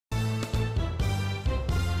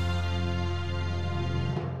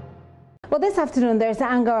Well, this afternoon, there's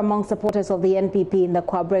anger among supporters of the NPP in the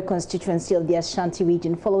Kwabre constituency of the Ashanti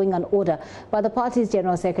region following an order by the party's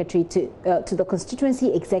General Secretary to the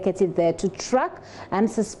constituency executive there to track and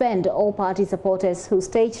suspend all party supporters who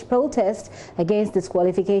staged protest against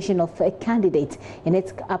disqualification of a candidate in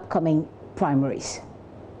its upcoming primaries.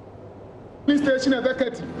 Station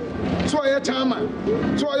executive, so I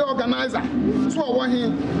chairman, so I organizer, so I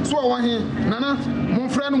Nana, my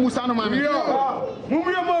friend Musano Mami.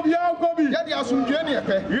 Yeah, the Asunjani,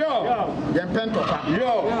 yeah, Pentoka,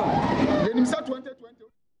 yeah, 2020.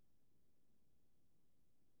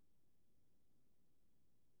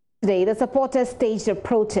 Today, the supporters staged a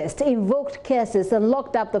protest, invoked curses and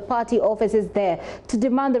locked up the party offices there to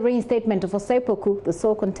demand the reinstatement of Osei Poku, the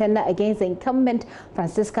sole contender against the incumbent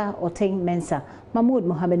Francisca Oteng-Mensah. Mahmoud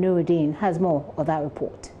Mohamed Nuruddin has more of that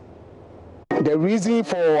report. The reason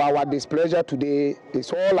for our displeasure today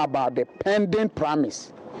is all about the pending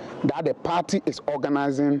promise that the party is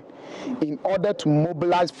organizing in order to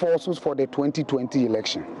mobilize forces for the 2020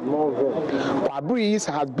 election. Primaries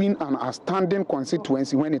has been an outstanding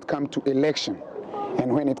constituency when it comes to election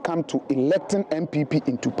and when it comes to electing MPP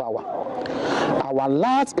into power. Our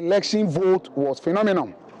last election vote was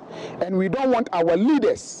phenomenal, and we don't want our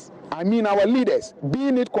leaders,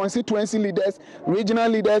 being it constituency leaders, regional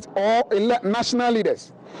leaders, or national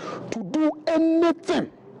leaders, to do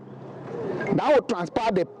anything that will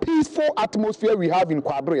transpire the peaceful atmosphere we have in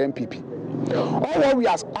Kwabre NPP. All what we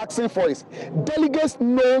are asking for is delegates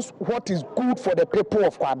knows what is good for the people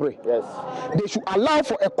of Kwabre. Yes. They should allow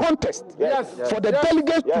for a contest for the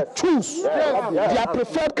delegates to choose their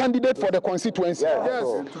preferred candidate for the constituency.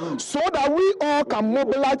 So that we all can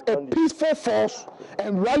mobilize a peaceful force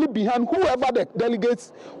and rally behind whoever the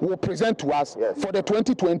delegates will present to us for the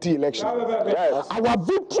 2020 election. Our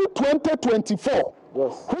victory 2024,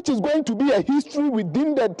 which is going to be a history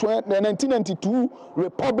within the 1992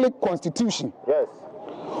 Republic Constitution,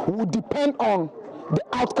 will depend on the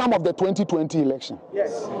outcome of the 2020 election.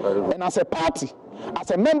 And as a party, as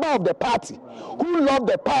a member of the party, who love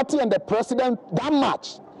the party and the president that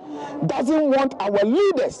much, doesn't want our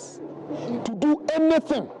leaders to do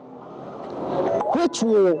anything which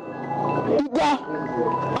will either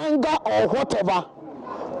anger or whatever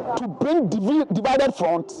to bring divided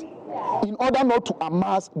fronts in order not to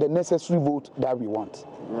amass the necessary vote that we want.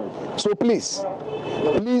 So please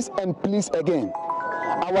again,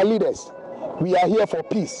 our leaders, we are here for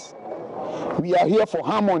peace. We are here for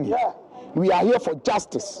harmony. We are here for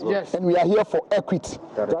justice. And we are here for equity.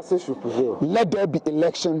 Justice should prevail. Let there be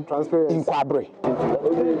election in Kwabre.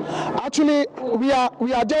 Actually, we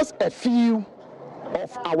are just a few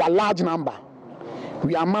of our large number.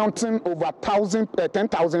 We are mounting over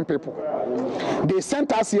 10,000 people. They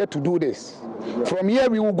sent us here to do this. From here,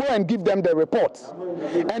 we will go and give them the report.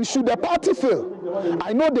 And should the party fail,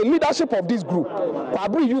 I know the leadership of this group,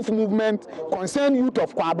 Kwabre Youth Movement, Concerned Youth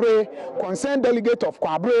of Kwabre, Concerned Delegate of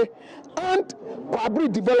Kwabre, and Kwabre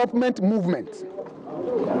Development Movement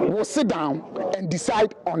will sit down and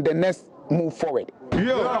decide on the next move forward.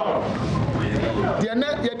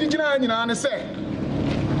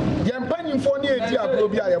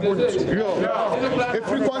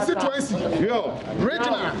 Every constituency,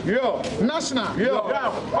 regional, national,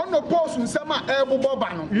 on the post in Sama Ebo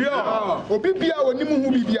Bobano, Obibia or Nimu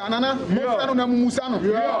Bibiana, Mufano Musano,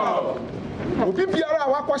 Obibiara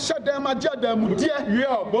Waka shut them at Jadam, dear,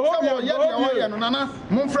 Nana,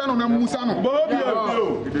 Mufano Musano,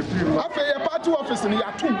 after a party office in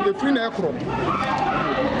Yatum, the free necro.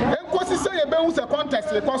 And Quasi say a bounce a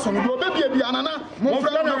contest, a person, Baby Anana,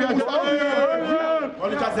 Mufano.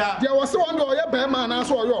 There was one lawyer, Bearman, and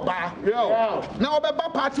so your bar. Now, the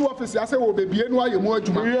party office, I say, will be bien while you more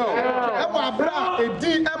to my bra, a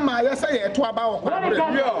DM, I say, to about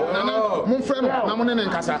Mufano, Namun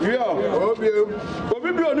and Casa.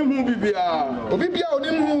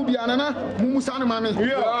 Obibia Nana, Mumusana Mami.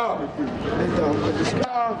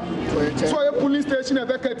 So a police station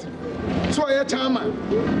executive, so a chairman,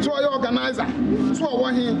 so a organizer, so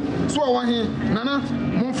one here, Nana,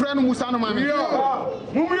 Mufano Musana Mami.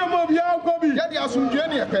 Yeah, the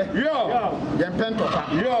Asunjani, yeah, Pentoka,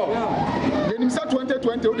 yeah,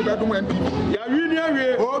 2020 the bedroom MP. Yeah,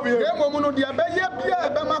 Mono, the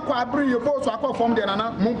Bema Quabri, you go to from the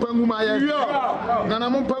Nana Mumpangumaya, Nana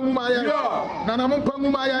Mumpangumaya, Nana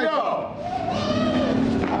Mumpangumaya.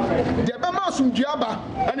 The Bema Sunjaba,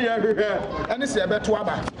 and it's a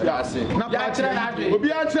betuaba.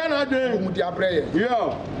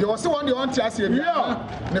 There was one you want to ask you,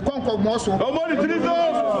 the Concord Mosso.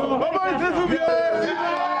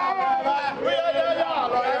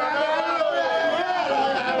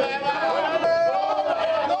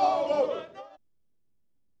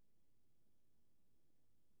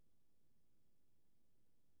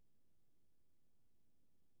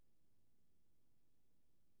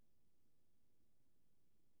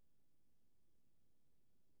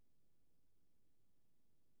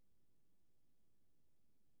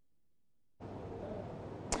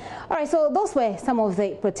 All right, so those were some of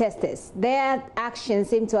the protesters. Their actions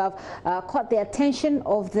seem to have caught the attention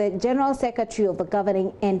of the General Secretary of the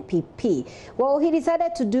governing NPP. Well, he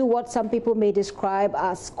decided to do what some people may describe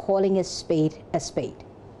as calling a spade a spade.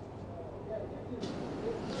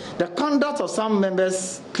 The conduct of some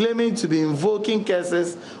members claiming to be invoking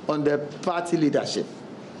cases on the party leadership,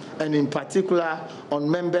 and in particular on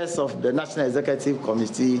members of the National Executive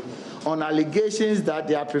Committee, on allegations that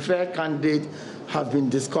their preferred candidate have been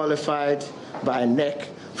disqualified by NEC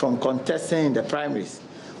from contesting in the primaries.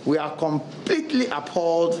 We are completely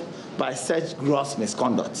appalled by such gross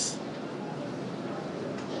misconduct.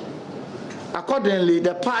 Accordingly,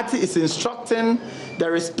 the party is instructing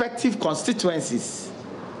the respective constituencies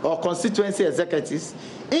or constituency executives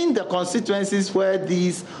in the constituencies where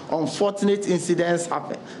these unfortunate incidents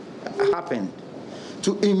happened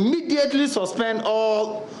to immediately suspend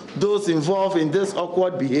all those involved in this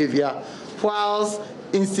awkward behavior whilst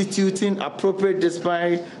instituting appropriate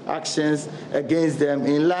disciplinary actions against them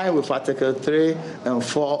in line with Article 3 and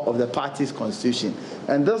 4 of the party's constitution.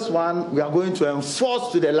 And this one we are going to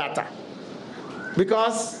enforce to the latter,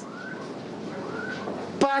 because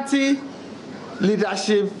party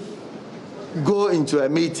leadership go into a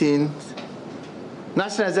meeting,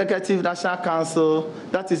 National Executive, National Council,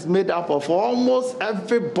 that is made up of almost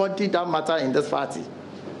everybody that matters in this party.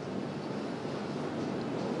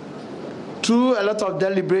 Through a lot of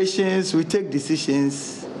deliberations, we take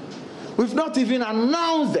decisions. We've not even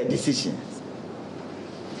announced the decisions.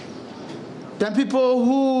 Then people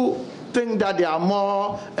who think that they are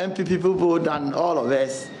more NPP people than all of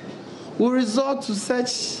us will resort to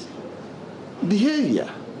such behavior.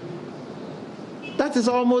 That is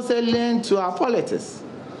almost alien to our politics.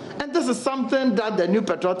 And this is something that the New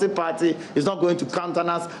Patriotic Party is not going to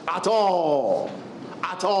countenance at all.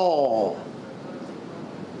 At all.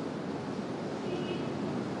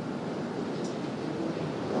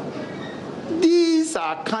 These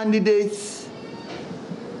are candidates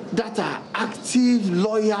that are active,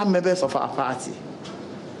 loyal members of our party.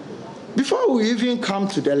 Before we even come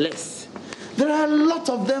to the list, there are a lot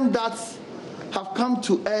of them that have come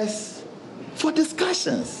to us for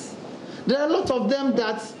discussions. There are a lot of them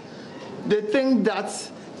that they think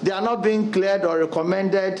that they are not being cleared or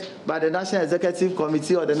recommended by the National Executive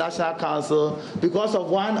Committee or the National Council because of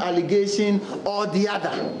one allegation or the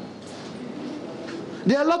other.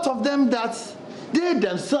 There are a lot of them that they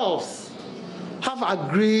themselves have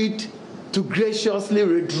agreed to graciously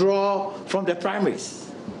withdraw from the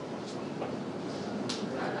primaries.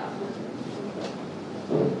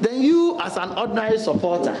 Then you, as an ordinary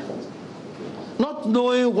supporter, not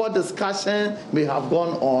knowing what discussion may have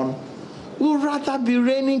gone on, will rather be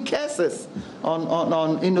raining curses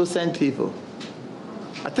on innocent people.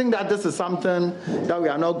 I think that this is something that we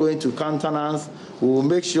are not going to countenance. We will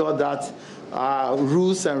make sure that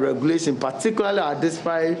rules and regulations, particularly our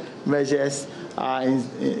disciplinary measures, are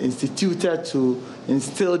instituted to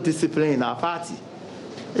instill discipline in our party.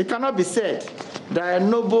 It cannot be said that a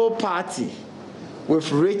noble party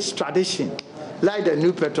with rich tradition, like the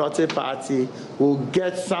New Patriotic Party, will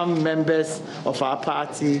get some members of our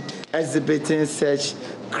party exhibiting such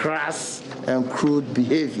crass and crude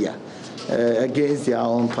behavior against their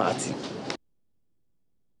own party.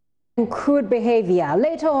 Crude behavior.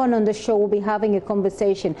 Later on the show, we'll be having a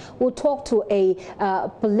conversation. We'll talk to a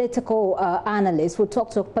political analyst. We'll talk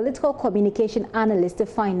to a political communication analyst to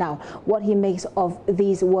find out what he makes of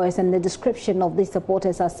these words and the description of these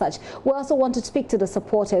supporters as such. We also want to speak to the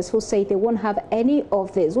supporters who say they won't have any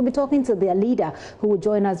of this. We'll be talking to their leader who will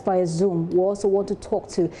join us via Zoom. We also want to talk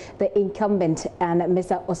to the incumbent and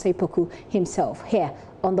Mr. Osei Poku himself here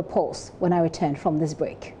on The Pulse when I return from this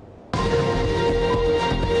break.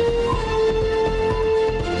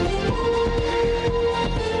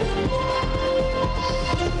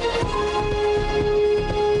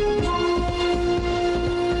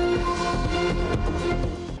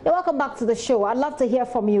 Welcome back to the show. I'd love to hear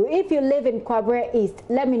from you. If you live in Kwabre East,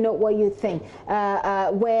 let me know what you think,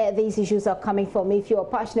 where these issues are coming from. If you're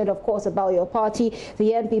passionate, of course, about your party,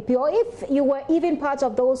 the NPP, or if you were even part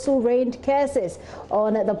of those who rained curses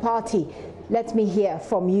on the party, let me hear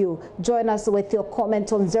from you. Join us with your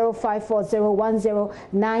comment on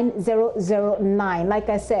 0540109009. Like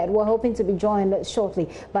I said, we're hoping to be joined shortly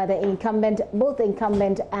by the incumbent, both the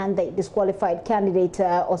incumbent and the disqualified candidate,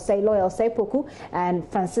 Osei Poku and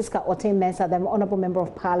Francisca Otem-Mensah, the Honorable Member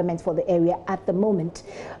of Parliament for the area at the moment.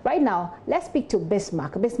 Right now, let's speak to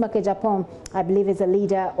Bismarck. Bismarck Ejapon, I believe, is a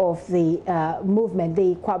leader of the movement,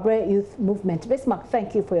 the Kwabre Youth Movement. Bismarck,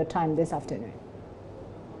 thank you for your time this afternoon.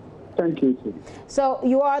 Thank you, sir. So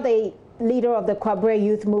you are the leader of the Kwabre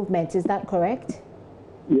Youth Movement, is that correct?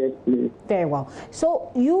 Yes, please. Very well.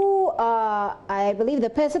 So you are, I believe, the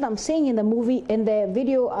person I'm seeing in the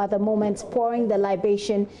video at the moment, pouring the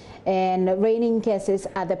libation and raining curses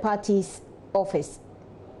at the party's office.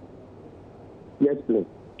 Yes, please.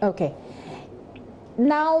 Okay.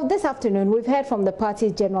 Now, this afternoon, we've heard from the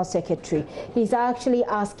party's general secretary. He's actually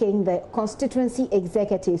asking the constituency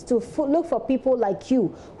executives to look for people like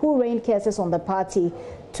you who rain curses on the party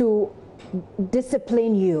to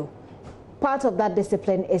discipline you. Part of that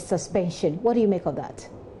discipline is suspension. What do you make of that?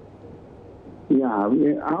 Yeah,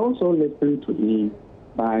 I also listened to him,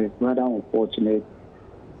 but it's rather unfortunate.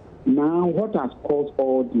 Now, what has caused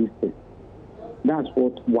all these things? That's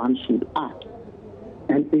what one should ask.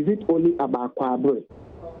 And is it only about Kwabre?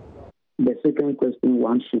 The second question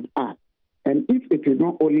one should ask. And if it is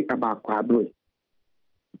not only about Kwabre,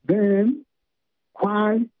 then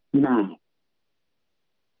why now?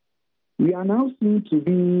 We are now seen to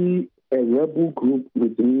be a rebel group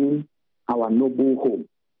within our noble home.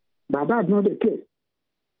 But that's not the case.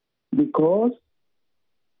 Because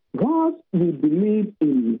once we believe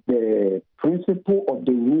in the principle of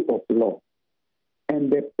the rule of law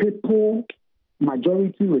and the people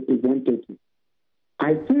majority representative,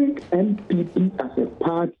 I think NPP as a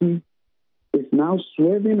party is now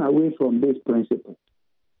swerving away from this principle,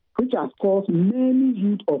 which has caused many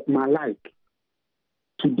youth of my like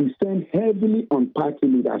to descend heavily on party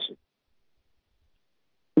leadership.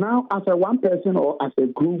 Now, as a one person or as a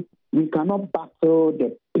group, we cannot battle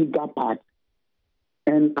the bigger party.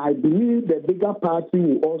 And I believe the bigger party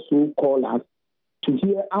will also call us to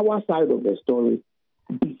hear our side of the story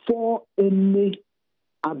before any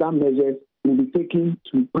other measures will be taken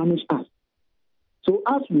to punish us. So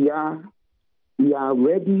as we are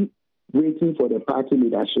ready, waiting for the party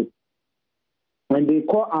leadership. When they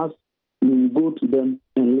call us, we will go to them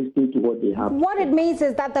and listen to what they have. What it means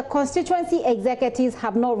is that the constituency executives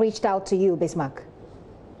have not reached out to you, Bismarck.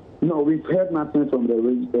 No, we've heard nothing from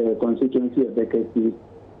the constituency executives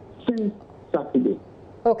since Saturday.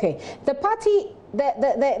 Okay. The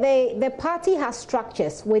party has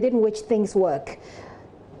structures within which things work.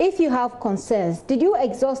 If you have concerns, did you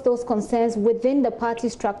exhaust those concerns within the party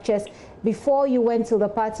structures before you went to the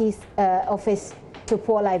party's office to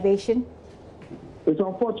pour libation? It's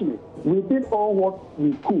unfortunate. We did all what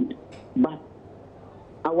we could, but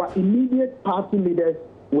our immediate party leaders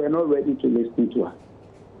were not ready to listen to us.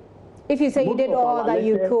 If you say you did all that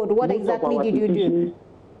you could, what exactly did you do?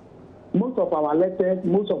 Most of our letters,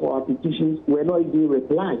 most of our petitions were not even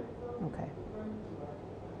replied. Okay.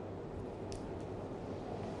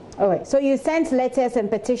 All right. So you sent letters and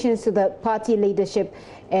petitions to the party leadership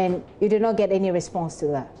and you did not get any response to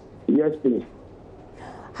that? Yes, please.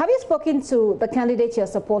 Have you spoken to the candidate you're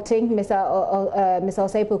supporting, Mr.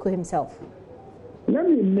 Osei Poku himself? Let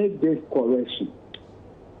me make this correction.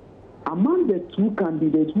 Among the two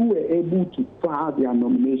candidates who were able to file their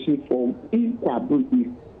nomination form in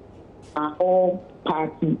Kwabre are all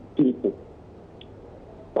party people.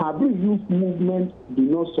 Kwabre Youth Movement do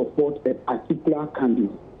not support a particular candidate,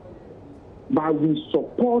 but we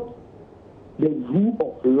support the rule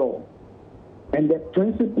of law and the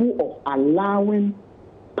principle of allowing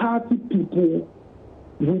party people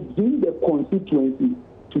within the constituency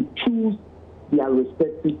to choose their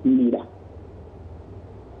respective leader.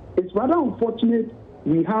 It's rather unfortunate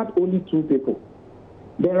we had only two people.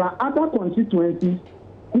 There are other constituencies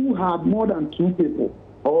who have more than two people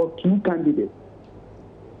or two candidates.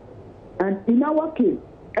 And in our case,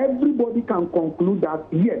 everybody can conclude that,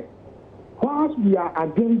 yes, whilst we are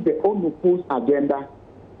against the unopposed agenda,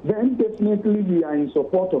 then definitely we are in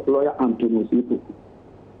support of lawyer Antonio Osei Poku.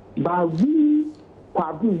 But we,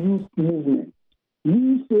 Kwabre Youth Movement,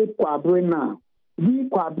 we say Kwabre now, we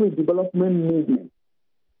Kwabre Development Movement,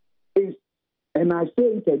 is, and I say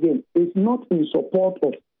it again, is not in support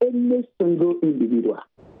of any single individual.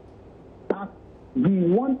 But we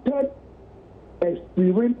wanted a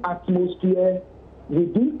serene atmosphere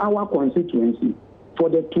within our constituency for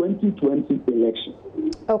the 2020 election.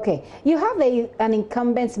 Okay. You have an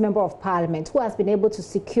incumbent member of parliament who has been able to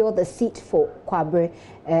secure the seat for Kwabre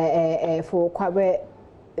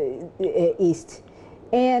East.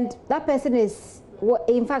 And that person is,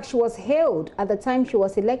 in fact, she was hailed at the time she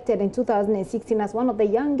was elected in 2016 as one of the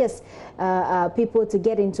youngest people to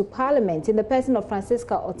get into parliament, in the person of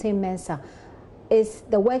Francisca Otem-Mensah. Is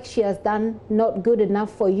the work she has done not good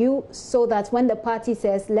enough for you, so that when the party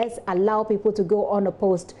says, let's allow people to go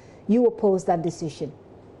unopposed, you oppose that decision?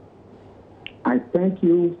 I thank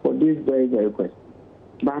you for this very, very question.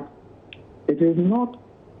 But it is not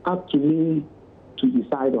up to me to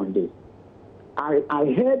decide on this.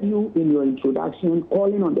 I heard you in your introduction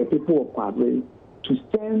calling on the people of Kwabre to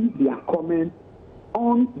to send their comment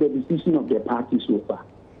on the decision of the party so far.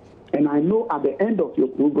 And I know at the end of your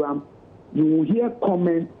program, you will hear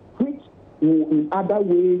comments which will in other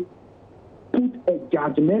ways put a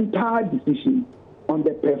judgmental decision on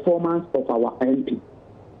the performance of our MP.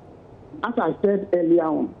 As I said earlier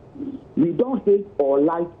on, we don't hate or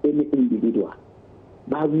like any individual,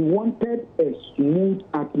 but we wanted a smooth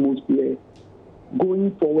atmosphere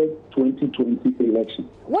going forward 2020 election.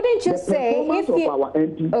 Wouldn't you say if of our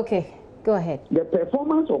MP, okay, go ahead. The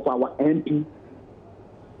performance of our MP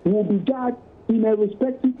will be judged in a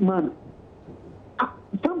respective manner.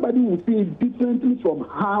 Somebody will see it differently from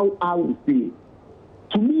how I will see it.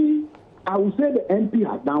 To me, I would say the MP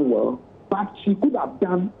has done well, but she could have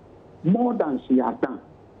done more than she has done.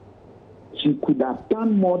 She could have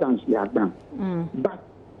done more than she has done. But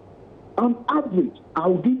on average, I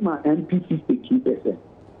will give my MP 52%.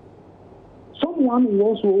 Someone will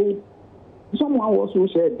also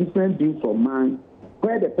share a different view from mine,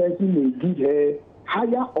 where the person may give her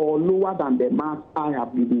higher or lower than the marks I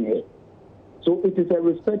have given her. So it is a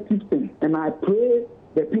respective thing. And I pray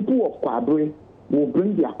the people of Kwabre will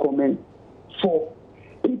bring their comments for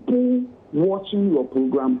people watching your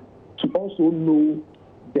program to also know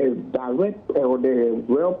the direct or the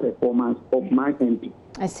real performance of my MP.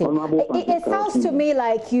 I see. It sounds to me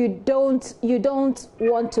like you don't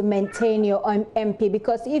want to maintain your MP,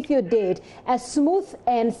 because if you did, a smooth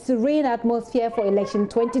and serene atmosphere for election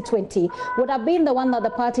 2020 would have been the one that the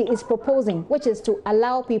party is proposing, which is to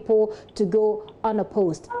allow people to go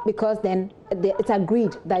unopposed, because then it's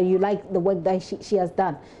agreed that you like the work that she has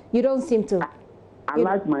done. You don't seem to. I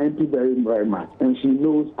like my MP very, very much, and she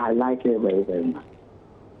knows I like her very, very much.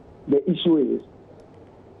 The issue is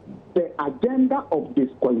the agenda of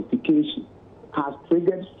disqualification has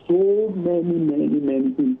triggered so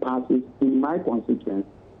many impasses in my constituency.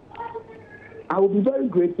 I will be very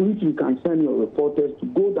grateful if you can send your reporters to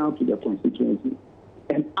go down to the constituency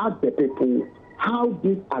and ask the people how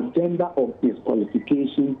this agenda of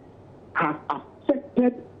disqualification has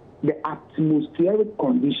affected the atmospheric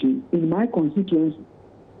conditions in my constituency.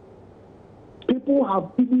 People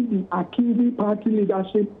have even been accusing party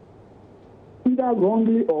leadership either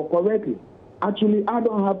wrongly or correctly. Actually, I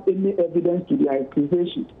don't have any evidence to their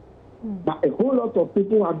accusation. But a whole lot of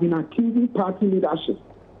people have been accusing party leadership.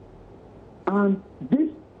 And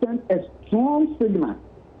this sent a strong signal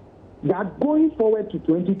that going forward to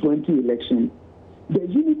 2020 election, the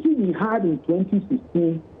unity we had in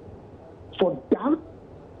 2016 for that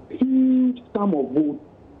huge sum of votes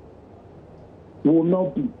will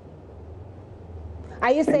not be.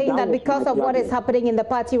 Are you saying that because of what is happening in the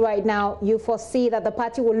party right now, you foresee that the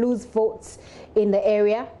party will lose votes in the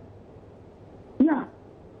area? Yeah,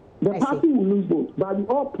 the party will lose votes, but we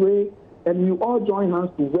all pray and we all join hands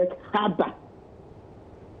to work harder.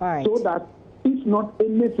 All right. So that if not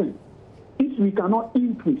anything, if we cannot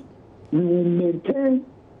increase, we will maintain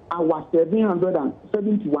our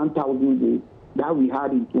 771,000 votes that we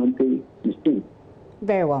had in 2016.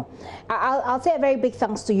 Very well. I'll say a very big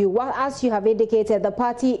thanks to you. Well, as you have indicated, the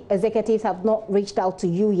party executives have not reached out to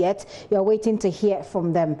you yet. You're waiting to hear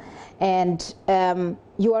from them. And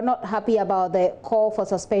you are not happy about the call for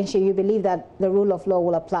suspension. You believe that the rule of law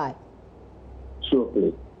will apply? Sure,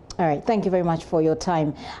 please. All right. Thank you very much for your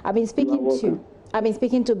time. I've been speaking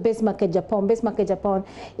to Bismarck Japan. Bismarck Japan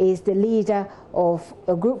is the leader of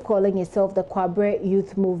a group calling itself the Kwabre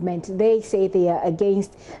Youth Movement. They say they are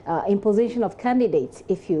against imposition of candidates,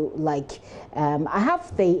 if you like. I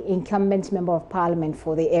have the incumbent member of parliament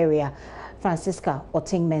for the area, Francisca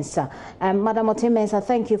Oting-Mensah. Madam Oting-Mensah,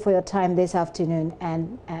 thank you for your time this afternoon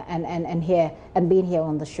and being here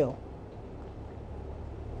on the show.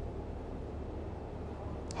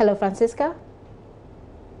 Hello, Francisca.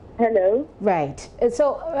 Hello. Right.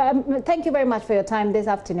 So thank you very much for your time this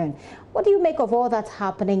afternoon. What do you make of all that's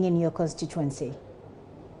happening in your constituency?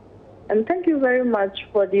 And thank you very much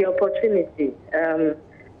for the opportunity.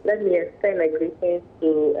 Let me extend a greeting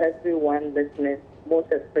to everyone listening,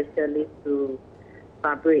 most especially to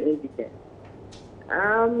Kwabre indigents.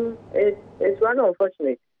 It's rather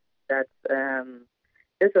unfortunate that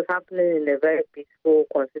this is happening in a very peaceful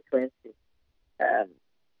constituency,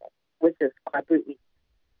 which is Kwabre East.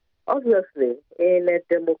 Obviously, in a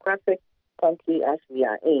democratic country as we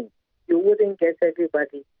are in, you wouldn't get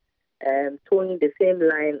everybody towing the same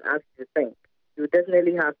line as you think. You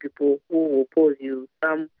definitely have people who will oppose you.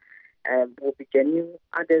 Some will be genuine,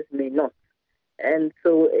 others may not. And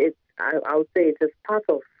so I would say it is part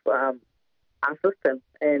of our system,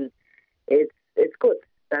 and it's good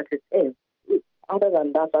that it's in. Other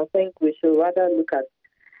than that, I think we should rather look at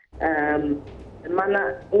the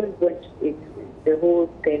manner in which the whole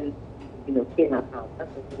thing, came about. That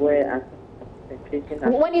is where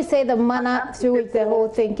concentration. When you say the manner through which the whole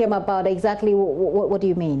thing came about, exactly what do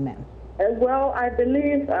you mean, ma'am? Well, I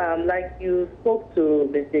believe, like you spoke to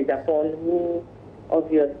Mr. Japon, who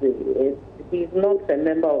obviously he's not a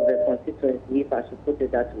member of the constituency, if I should put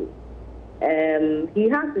it that way. He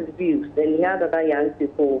has his views, and he has other young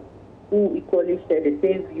people who equally share the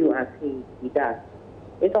same view as he does.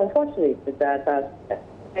 It's unfortunate that as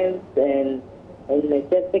friends and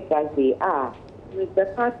energetic as they are, the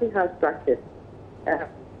party has structured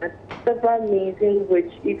several means in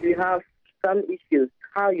which, if you have some issues,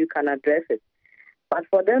 how you can address it. But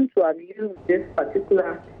for them to have used this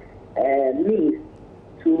particular means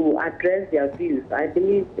to address their views, I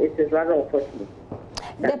believe it is rather unfortunate.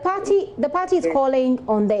 The party is calling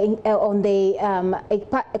on the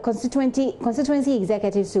constituency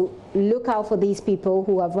executives to look out for these people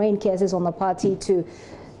who have rained curses on the party, to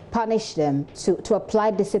punish them, to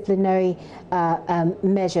apply disciplinary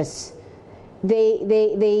measures.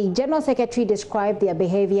 The General Secretary described their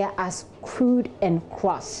behavior as crude and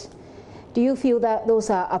crass. Do you feel that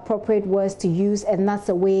those are appropriate words to use, and that's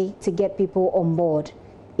a way to get people on board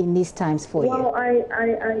in these times for you? Well, I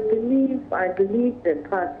believe the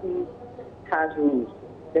party has rules.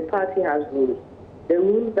 The party has rules. The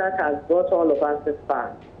rules that has brought all of us this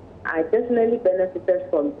far. I definitely benefited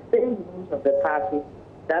from the same rules of the party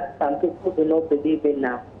that some people do not believe in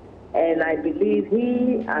now. And I believe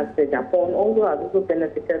he, as the Japan, also has also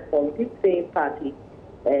benefited from this same party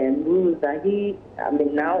rules that he,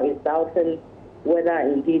 now is doubting whether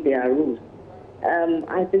indeed they are rules.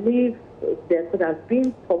 I believe there could have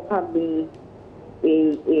been proper means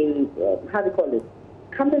in how do you call it,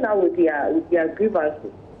 coming out with their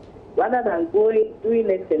grievances, rather than doing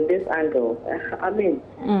it in this angle.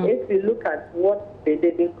 If you look at what they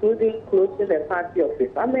did, including closing the party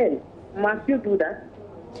office, must you do that?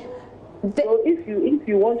 So if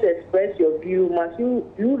you want to express your view,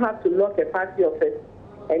 you have to lock a party office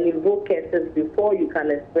and invoke cases before you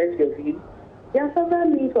can express your view? There are several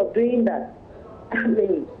means of doing that.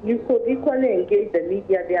 You could equally engage the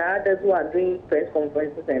media. There are others who are doing press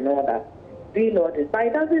conferences and all that, doing all this. But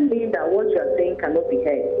it doesn't mean that what you are saying cannot be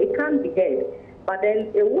heard. It can be heard. But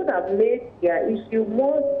then it would have made their issue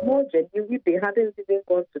more genuine if they hadn't even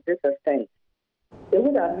gone to this extent. It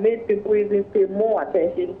would have made people even pay more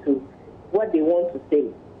attention to what they want to say,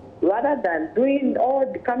 rather than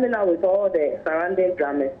coming out with all the surrounding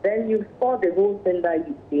dramas. Then you spoil the whole thing that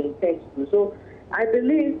you intend to do. So I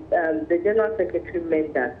believe the General Secretary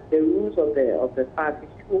meant that the rules of the party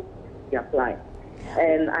should be applied.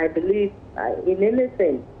 And I believe in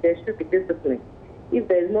anything there should be discipline. If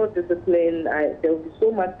there is no discipline, there will be so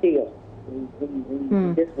much chaos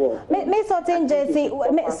in this world. Ms.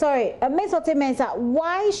 Mensah,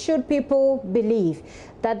 why should people believe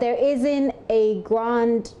that there isn't a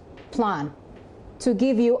grand plan to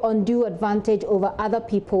give you undue advantage over other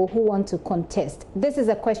people who want to contest? This is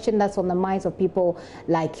a question that's on the minds of people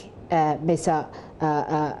like Mr.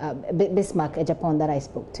 Bismarck Ejapon that I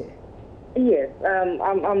spoke to. Yes,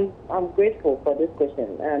 I'm grateful for this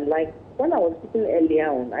question. And like when I was speaking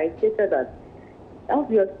earlier on, I stated that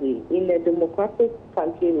obviously in a democratic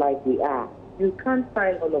country like we are, you can't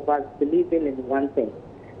find all of us believing in one thing.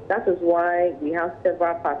 That is why we have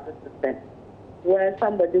several party systems, where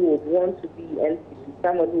somebody would want to be NPP,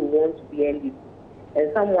 somebody would want to be NDP,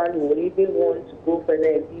 and someone would even want to go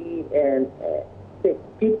further and be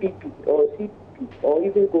PPP or CPP, or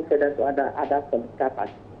even go further to other political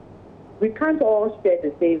parties. We can't all share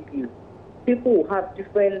the same view. People will have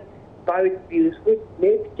different varied views which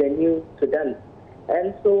may be genuine to them.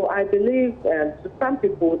 And so I believe to some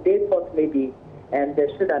people, they thought maybe there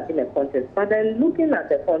should have been a contest. But then looking at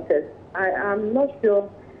the contest, I am not sure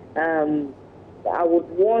I would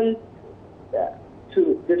want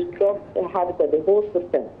to disrupt the whole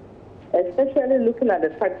system, especially looking at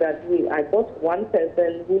the fact that I got one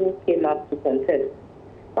person who came up to contest.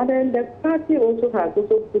 But then the party also has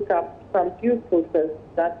put up some due process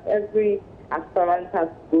that every aspirant has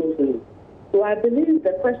to go through. So I believe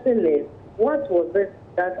the question is, what was it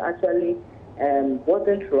that actually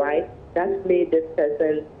wasn't right that made this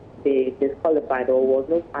person be disqualified or was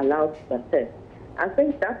not allowed to contest? I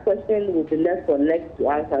think that question will be left for NEC to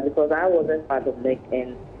answer, because I wasn't part of NEC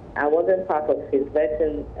and I wasn't part of his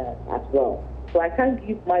vetting as well. So I can't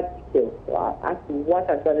give my details as to what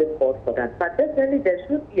actually caused for that. But definitely there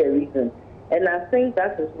should be a reason. And I think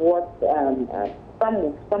that is what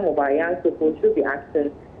some of our young people should be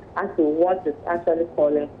asking as to what is actually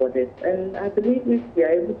calling for this. And I believe if we are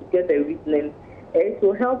able to get a reasoning, it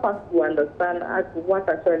will help us to understand as to what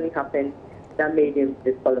actually happened that made him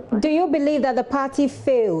disqualified. Do you believe that the party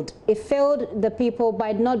failed? It failed the people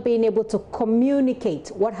by not being able to communicate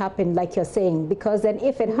what happened, like you're saying, because then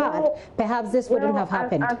if it had, perhaps this wouldn't have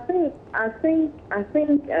happened. I think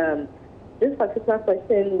this particular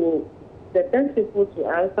question the best people to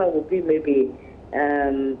answer will be maybe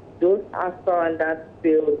those aspirants that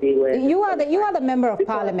feel they were. You are the member of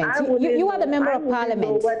parliament. You are the member of parliament. I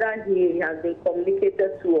don't know whether he has been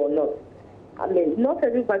communicated to or not. I mean, not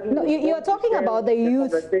everybody. No, you're talking about the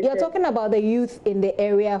youth. You're talking about the youth in the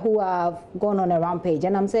area who have gone on a rampage,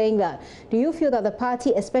 and I'm saying that. Do you feel that the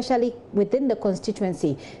party, especially within the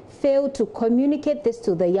constituency, failed to communicate this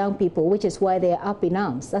to the young people, which is why they're up in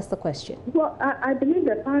arms? That's the question. Well, I believe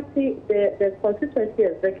the party, the constituency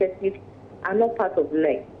executives are not part of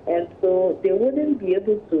NEC, and so they wouldn't be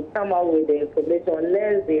able to come out with the information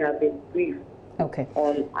unless they have been briefed. Okay.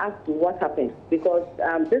 On as to what happened, because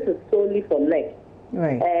this is solely for NEC.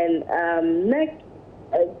 Right. And NEC,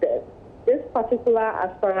 this particular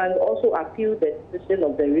aspirant also appealed the decision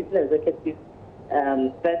of the regional executive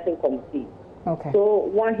vetting committee. Okay. So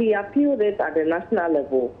when he appealed it at the national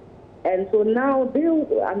level, and so now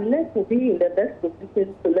NEC will be in the best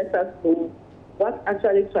position to let us know what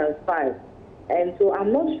actually transpired. And so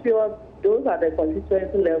I'm not sure those at the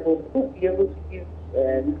constituency level will be able to give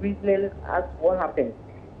reasoning as to what happened.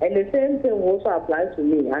 And the same thing also applies to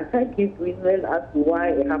me. I can't give reasoning as to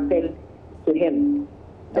why it happened to him.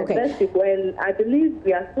 Okay. When I believe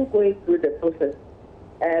we are still going through the process.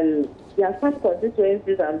 And there are some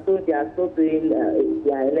constituencies I'm told they are still doing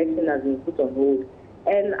their election has been put on hold.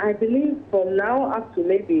 And I believe from now up to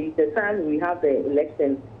maybe the time we have the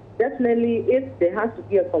election, definitely if there has to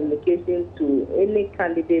be a communication to any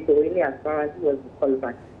candidate or any aspirant who was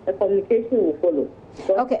qualified, the communication will follow.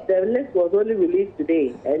 Because the list was only released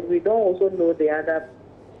today, and we don't also know the other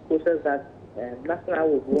process that national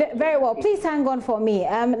will work. Very well. Please hang on for me.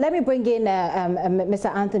 Let me bring in Mr.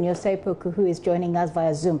 Anthony Osei Poku, who is joining us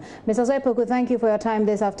via Zoom. Mr. Osei Poku, thank you for your time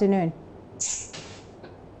this afternoon.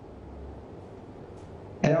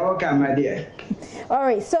 You're welcome, my dear. All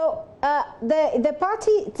right. So the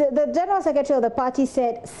party, the General Secretary of the party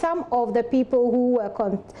said some of the people who were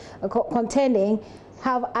contending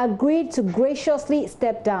have agreed to graciously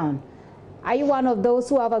step down. Are you one of those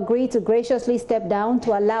who have agreed to graciously step down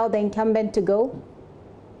to allow the incumbent to go?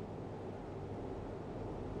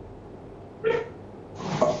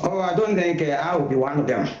 Oh, I don't think I will be one of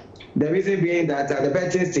them. The reason being that at the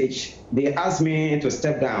betting stage, they asked me to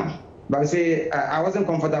step down. But see, I wasn't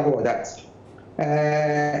comfortable with that.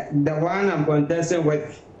 The one I'm contesting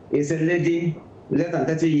with is a lady less than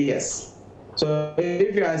 30 years. So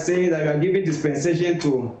if you are saying that you are giving dispensation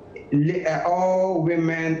to all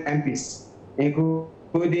women MPs,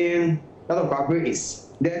 including that of our Primaries,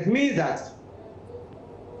 that means that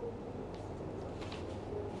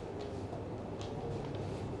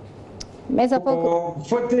for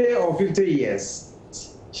 40 or 50 years,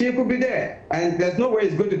 she could be there, and there's no way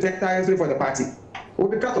it's going to take tirelessly for the party. We'll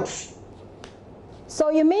be cut off. So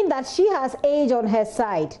you mean that she has age on her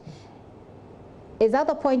side? Is that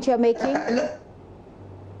the point you're making? Age.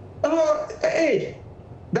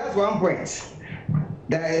 That's one point.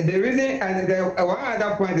 The reason, and one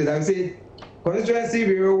other point is I would say, constituency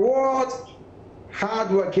we reward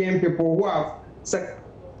hard-working people who have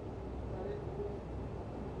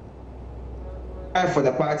for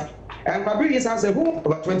the party. And Primaries has a home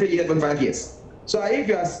about 20 years, 25 years. So if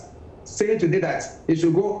you are saying today that it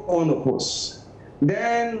should go unopposed,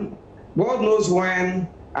 then God knows when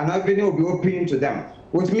an avenue will be open to them.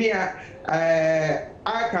 With me, I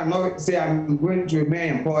cannot say I'm going to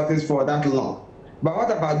remain in politics for that long. But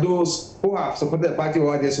what about those who have supported the party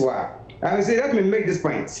all this while? I will say, let me make this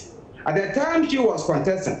point. At the time she was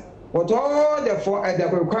contesting, with all the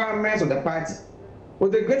requirements of the party,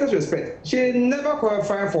 with the greatest respect, she never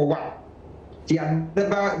qualified for one. She had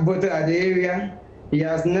never voted at the area. She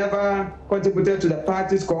has never contributed to the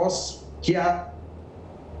party's cause. She has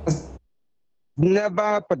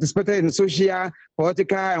never participated in social,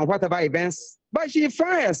 political, and whatever events, but she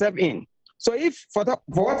found herself in. So if, for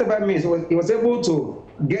whatever means, he was able to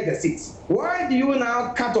get the seats, why do you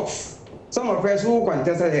now cut off some of us who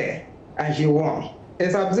contested her and she won?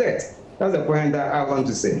 It's absurd. That's the point that I want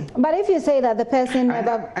to say. But if you say that the person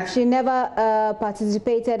never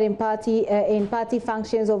participated in party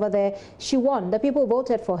functions over there, she won. The people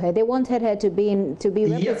voted for her. They wanted her to be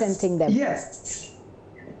representing them.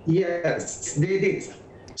 Yes, they did.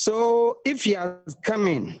 So if he has come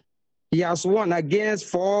in, he has won against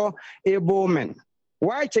 4 able men.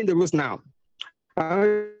 Why change the rules now?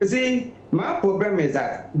 See, my problem is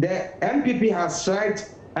that the NPP has tried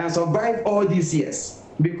and survived all these years.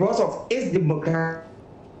 because of its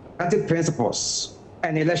democratic principles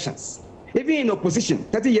and elections. Even in opposition,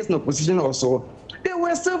 30 years in opposition also, they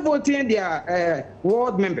were still voting their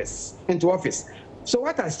ward members into office. So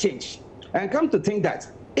what has changed? And come to think that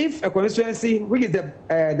if a constituency, which is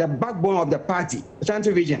the backbone of the party,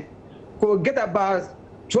 Ashanti region, could get about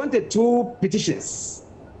 22 petitions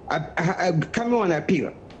coming on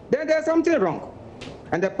appeal, then there's something wrong.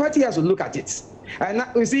 And the party has to look at it. And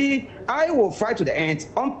you see, I will fight to the end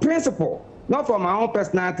on principle, not for my own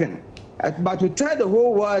personal thing, but to tell the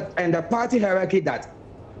whole world and the party hierarchy that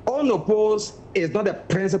unopposed is not the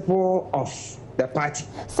principle of the party.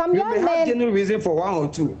 Some you young may men have genuine reason for one or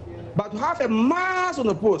two, but to have a mass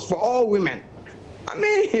unopposed for all women, I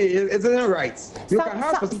mean, it isn't right. You can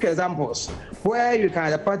have specific examples where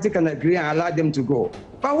the party can agree and allow them to go.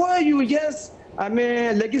 But where you just,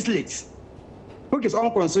 legislate, which is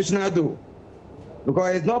unconstitutional though,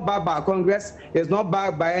 because it's not backed by Congress, it's not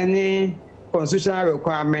backed by any constitutional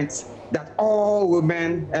requirements that all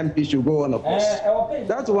women MPs should go on opposed.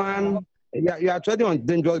 That's one, you are treading on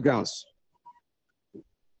dangerous grounds.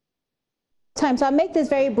 So I'll make this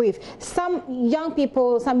very brief. Some young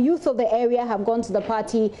people, some youth of the area have gone to the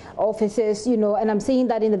party offices, and I'm seeing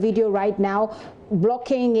that in the video right now,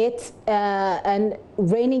 blocking it and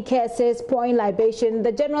raining curses, pouring libation.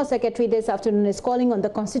 The General Secretary this afternoon is calling on the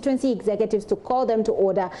constituency executives to call them to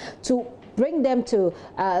order, to bring them to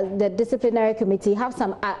the disciplinary committee, have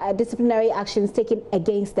some disciplinary actions taken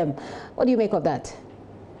against them. What do you make of that?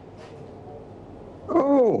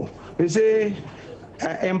 Oh, you see,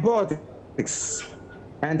 important.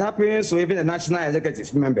 And happens to even the national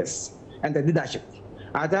executive members and the leadership.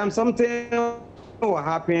 At times, something will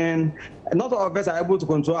happen. Not all of us are able to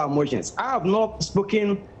control our emotions. I have not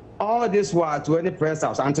spoken all this while to any press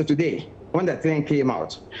house until today, when the thing came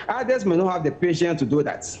out. Others may not have the patience to do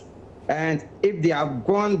that. And if they have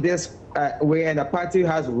gone this way and the party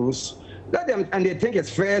has rules, let them, and they think it's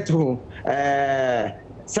fair to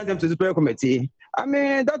send them to the prayer committee,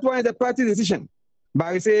 that one is the party decision.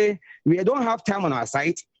 But we say we don't have time on our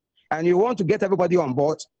side, and you want to get everybody on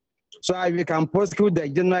board, so we can prosecute the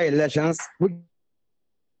general elections.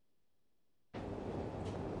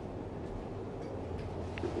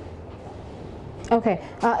 Okay,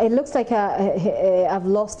 it looks like I've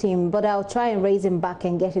lost him, but I'll try and raise him back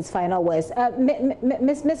and get his final words.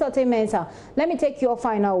 Miss Osei Mensah, let me take your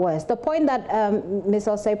final words. The point that Ms.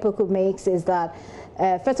 Osei Poku makes is that,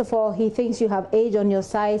 first of all, he thinks you have age on your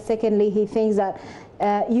side. Secondly, he thinks that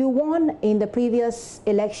you won in the previous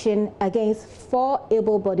election against 4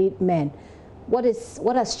 able-bodied men. What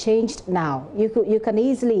has changed now? You can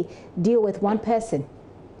easily deal with one person.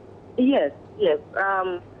 Yes.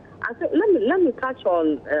 I think let me touch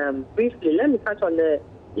on briefly. Let me touch on the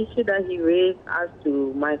issue that he raised as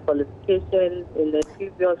to my qualifications in the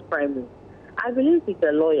previous primary. I believe he's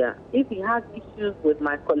a lawyer. If he had issues with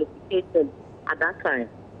my qualifications at that time,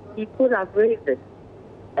 he could have raised it.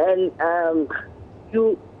 And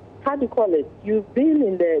you've been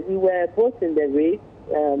in we were both in the race.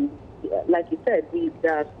 Like you said,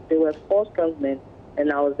 there were 4 strong men,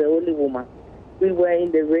 and I was the only woman. We were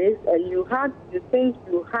in the race, and you think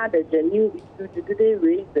you had a genuine issue. You didn't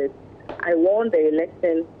raise it. I won the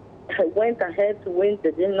election. I went ahead to win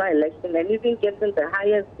the general election and even getting the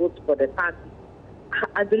highest votes for the party.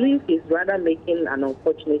 I believe he's rather making an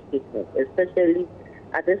unfortunate statement, especially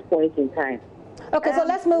at this point in time. Okay, so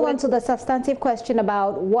let's move on to the substantive question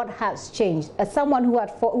about what has changed. As someone who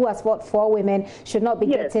has fought 4 women should not be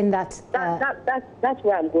getting that. That's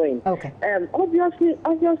where I'm going. Okay. Obviously,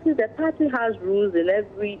 the party has rules in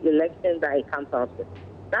every election that it comes out with.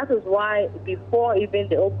 That is why before even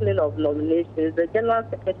the opening of nominations, the General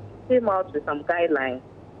Secretary came out with some guidelines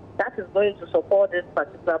that is going to support this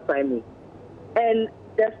particular primary. And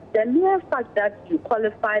the mere fact that you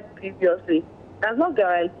qualified previously does not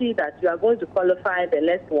guarantee that you are going to qualify the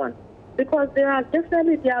next one, because there are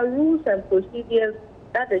rules and procedures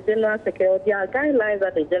that the General Secretary, there are guidelines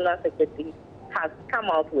that the General Secretary has come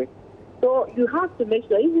out with. So you have to make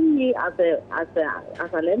sure, even me as an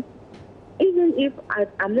MP, even if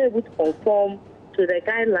I'm not able to conform to the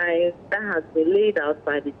guidelines that has been laid out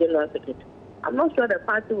by the General Secretary, I'm not sure the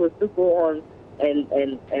party will still go on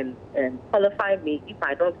and qualify me if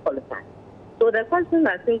I don't qualify. So the question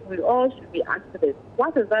I think we all should be asking is,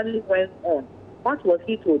 what exactly went on? What was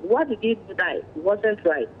he told? What did he do that it wasn't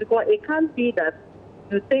right? Because it can't be that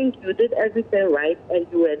you think you did everything right and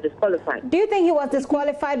you were disqualified. Do you think he was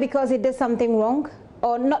disqualified because he did something wrong?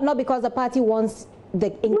 Or not because the party wants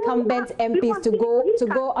the incumbent MPs to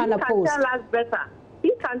go unopposed?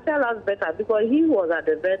 He can tell us better because he was at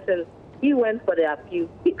the vetting he went for the appeal.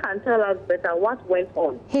 He can tell us better what went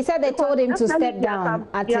on. He said they told him to step down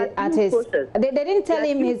at his. They didn't tell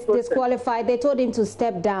him he's disqualified. They told him to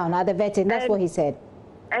step down at the vetting. That's what he said.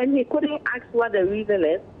 And he couldn't ask what the reason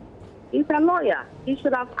is. He's a lawyer. He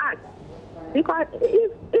should have asked. Because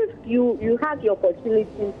if you had the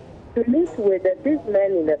opportunity to meet with the big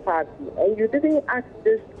men in the party and you didn't ask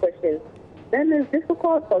this question, then it's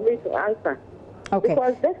difficult for me to answer. Okay.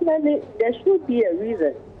 Because definitely there should be a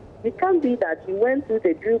reason. It can't be that you went through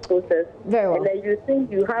the due process and then you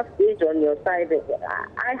think you have age on your side.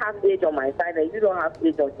 I have age on my side and you don't have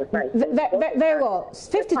age on your side. Very well.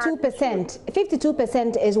 52%.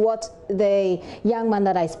 52% is what the young man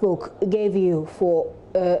that I spoke gave you for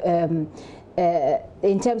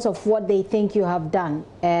in terms of what they think you have done,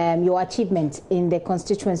 your achievement in the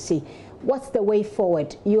constituency. What's the way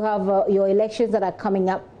forward? You have your elections that are coming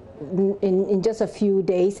up in just a few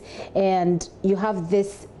days, and you have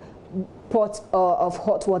this pot of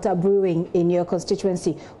hot water brewing in your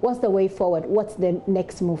constituency. What's the way forward? What's the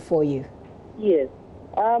next move for you? Yes,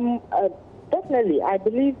 definitely. I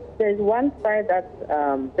believe there's one side that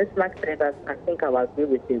Bismarck said that I think I will agree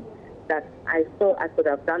with him, that I thought I could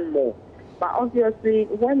have done more. But obviously,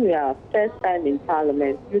 when we are first time in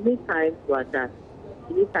Parliament, you need time to adjust.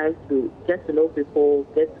 You need time to get to know people,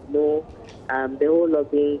 get to know the whole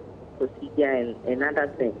lobbying procedure and other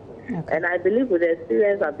things. Okay. And I believe with the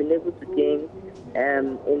experience I've been able to gain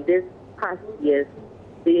in this past years,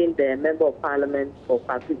 being the Member of Parliament for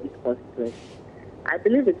Kwabri East constituency, I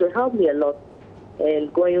believe it will help me a lot in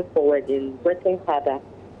going forward in working harder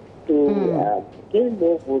to gain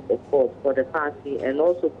more vote support for the party and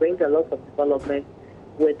also bring a lot of development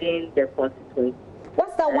within the constituency.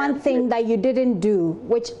 What's the one thing that you didn't do,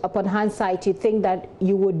 which upon hindsight you think that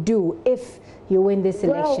you would do if you win this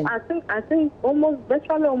election? Well, I think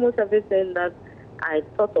virtually almost everything that I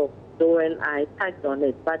thought of doing, I touched on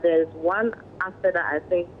it. But there's one aspect that I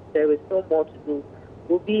think there is still more to do,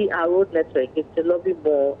 will be our road network, is to lobby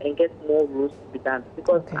more and get more roads to be done.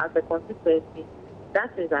 Because as a constituency,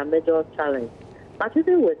 that is our major challenge. But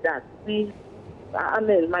even with that,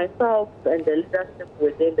 myself and the leadership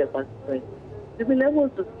within the constituency, we've been able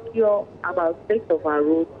to secure about 6 of our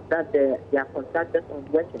roads that they are contracted on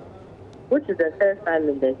working, which is the first time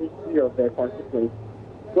in the history of the constituency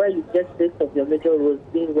where you get 6 of your major roads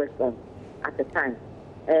being worked on at a time.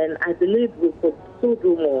 And I believe we could still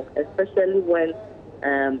do more, especially when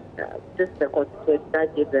just the constituency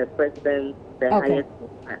that gives the president the highest.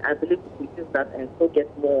 I believe we could use that and still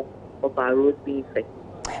get more of our roads being fixed.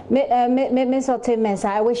 Ms. Oteng-Mensah,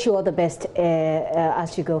 I wish you all the best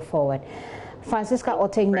as you go forward. Francisca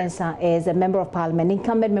Oteng-Mensah is a Member of Parliament,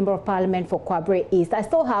 incumbent Member of Parliament for Kwabri East. I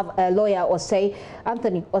still have a lawyer, Osei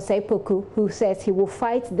Poku, who says he will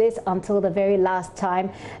fight this until the very last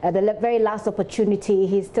time, the very last opportunity.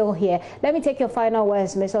 He's still here. Let me take your final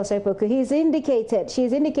words, Ms. Osei Poku.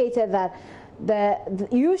 She's indicated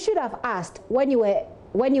that you should have asked when you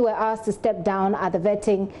were asked to step down at the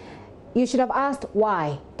vetting. You should have asked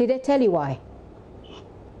why. Did they tell you why?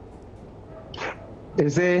 They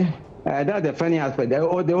say. That's the funny aspect. The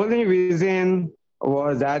only reason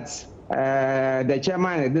was that the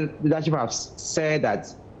chairman and the leadership have said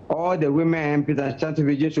that all the women MPs and Ashanti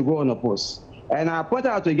region should go unopposed. And I pointed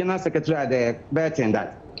out to the General Secretary at the vetting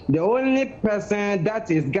that the only person that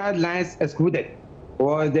is guidelines excluded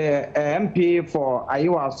was the MP for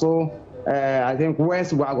Ayiwaso, I think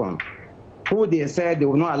West Wagon, who they said they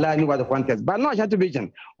will not allow anyone to contest. But not Ashanti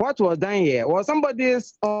region. What was done here was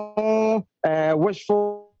somebody's own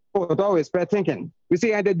wishful always thinking. You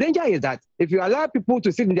see, and the danger is that if you allow people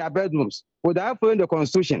to sit in their bedrooms without following the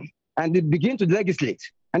constitution and they begin to legislate,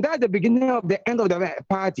 and that's the beginning of the end of the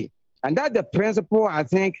party. And that's the principle I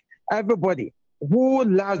think everybody who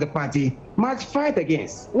loves the party must fight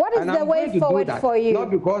against. What is the way forward for you?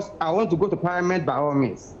 Not because I want to go to Parliament by all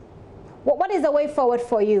means. What is the way forward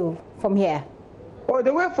for you from here? Well,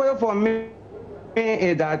 the way forward for me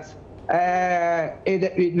is that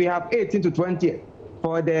we have 18 to 20.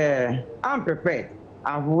 For the unprepared,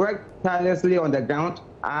 I've worked tirelessly on the ground.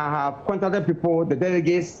 I have contacted people, the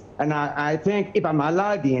delegates, and I think if I'm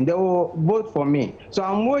allowed in, they will vote for me. So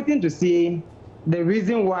I'm waiting to see the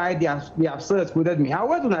reason why they have so excluded me. I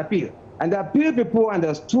went on appeal, and the appeal people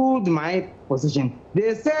understood my position.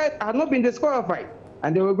 They said I have not been disqualified,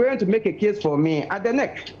 and they were going to make a case for me at the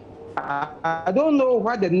NEC. I don't know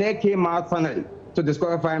why the NEC came out finally to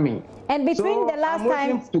disqualify me. And between the last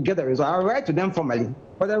time to get the result, I'll write to them formally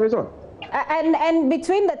for the result. And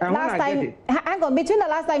between the last time, hang on, between the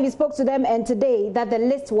last time you spoke to them and today, that the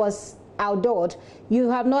list was outdoored, you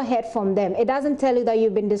have not heard from them. It doesn't tell you that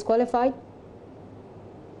you've been disqualified?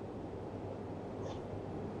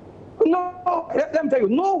 No, let me tell you,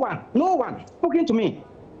 no one spoken to me.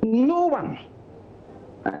 No one.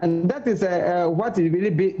 And that is what is really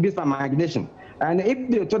based on my imagination. And if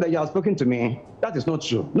they told that you have spoken to me, that is not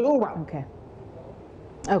true. No one. Okay.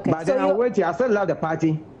 Okay. But then I'll wait here. I still love the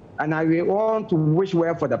party, and I will want to wish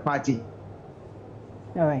well for the party.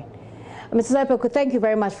 All right. Mr. Osei Poku, thank you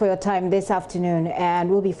very much for your time this afternoon, and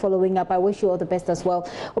we'll be following up. I wish you all the best as well.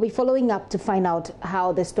 We'll be following up to find out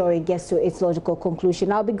how the story gets to its logical conclusion.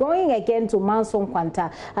 I'll be going again to Manson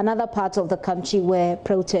Kwanta, another part of the country where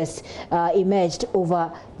protests emerged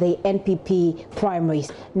over the NPP primaries.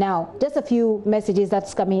 Now, just a few messages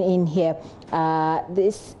that's coming in here.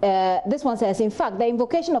 This one says, in fact, the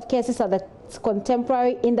invocation of cases are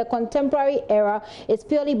in the contemporary era is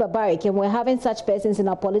purely barbaric, and we're having such persons in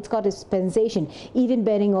our political dispensation, even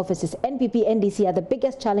burning offices. NPP, NDC are the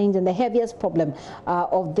biggest challenge and the heaviest problem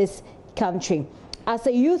of this country. As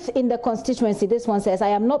a youth in the constituency, this one says, I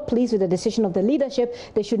am not pleased with the decision of the leadership.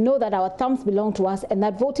 They should know that our thumbs belong to us and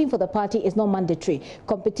that voting for the party is not mandatory.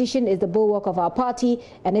 Competition is the bulwark of our party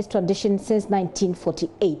and its tradition since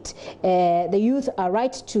 1948. The youth are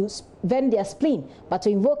right to vent their spleen, but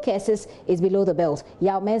to invoke cases is below the belt.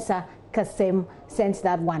 Yao Mensa Kasem sent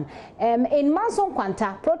that one. In Manson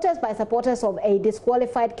Kwanta, protests by supporters of a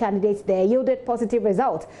disqualified candidate there yielded positive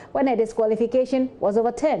results when a disqualification was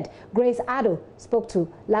overturned. Grace Ado spoke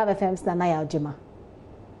to Love FM's Nanaya Ojima.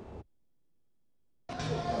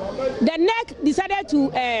 The NEC decided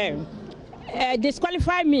to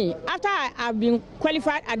disqualify me after I've been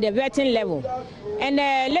qualified at the vetting level. And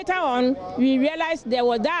later on, we realized there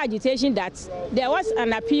was that agitation that there was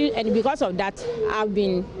an appeal, and because of that, I've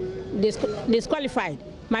been disqualified.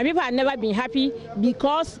 My people have never been happy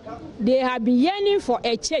because they have been yearning for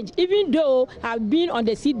a change, even though I've been on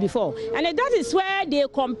the seat before. And that is where they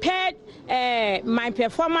compared my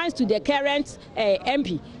performance to the current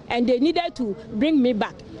MP, and they needed to bring me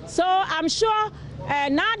back. So I'm sure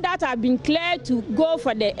now that I've been cleared to go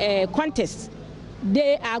for the contest,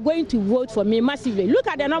 they are going to vote for me massively. Look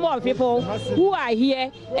at the number of people who are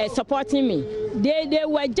here supporting me. They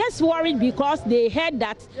were just worried because they heard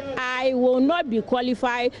that I will not be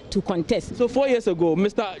qualified to contest. So 4 years ago,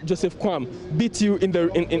 Mr. Joseph Kwam beat you in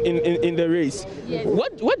the race. Yes.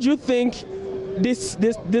 What do you think this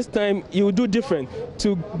time you will do different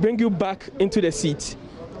to bring you back into the seat?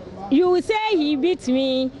 You will say he beat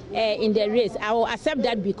me in the race. I will accept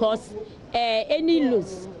that because any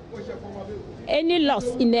loss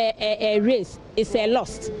in a race is a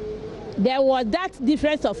loss. There was that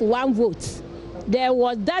difference of one vote.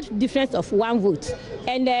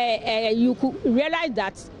 And you could realize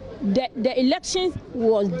that the election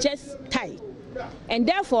was just tied. And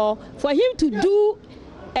therefore, for him to do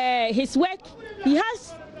his work, he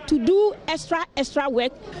has to do extra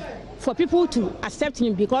work for people to accept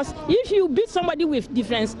him, because if you beat somebody with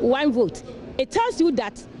difference one vote, it tells you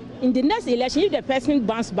that in the next election, if the person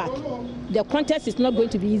bounces back, the contest is not going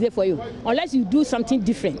to be easy for you unless you do something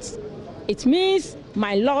different. It means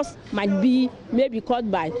my loss might be maybe caused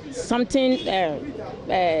by something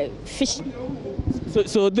fishy.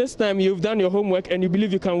 So this time you've done your homework and you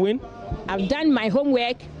believe you can win? I've done my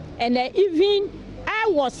homework, and even I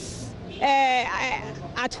was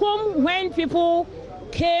at home when people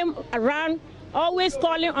came around, always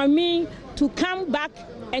calling on me to come back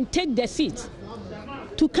and take the seat.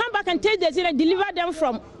 To come back and take the seat and deliver them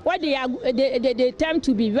from what they term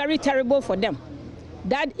to be very terrible for them.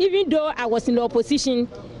 That even though I was in the opposition,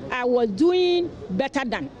 I was doing better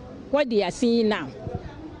than what they are seeing now.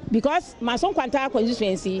 Because Manson Kwanta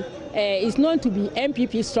constituency is known to be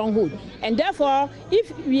NPP stronghold. And therefore,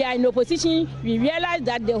 if we are in opposition, we realize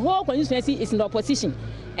that the whole constituency is in opposition.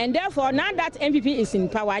 And therefore, now that NPP is in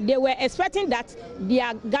power, they were expecting that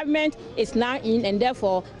their government is now in, and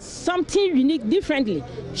therefore something unique differently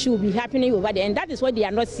should be happening over there. And that is what they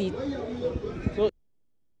are not seeing.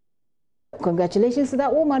 Congratulations to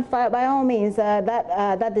that woman. By all means,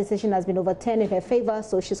 that decision has been overturned in her favor,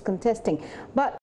 so she's contesting. But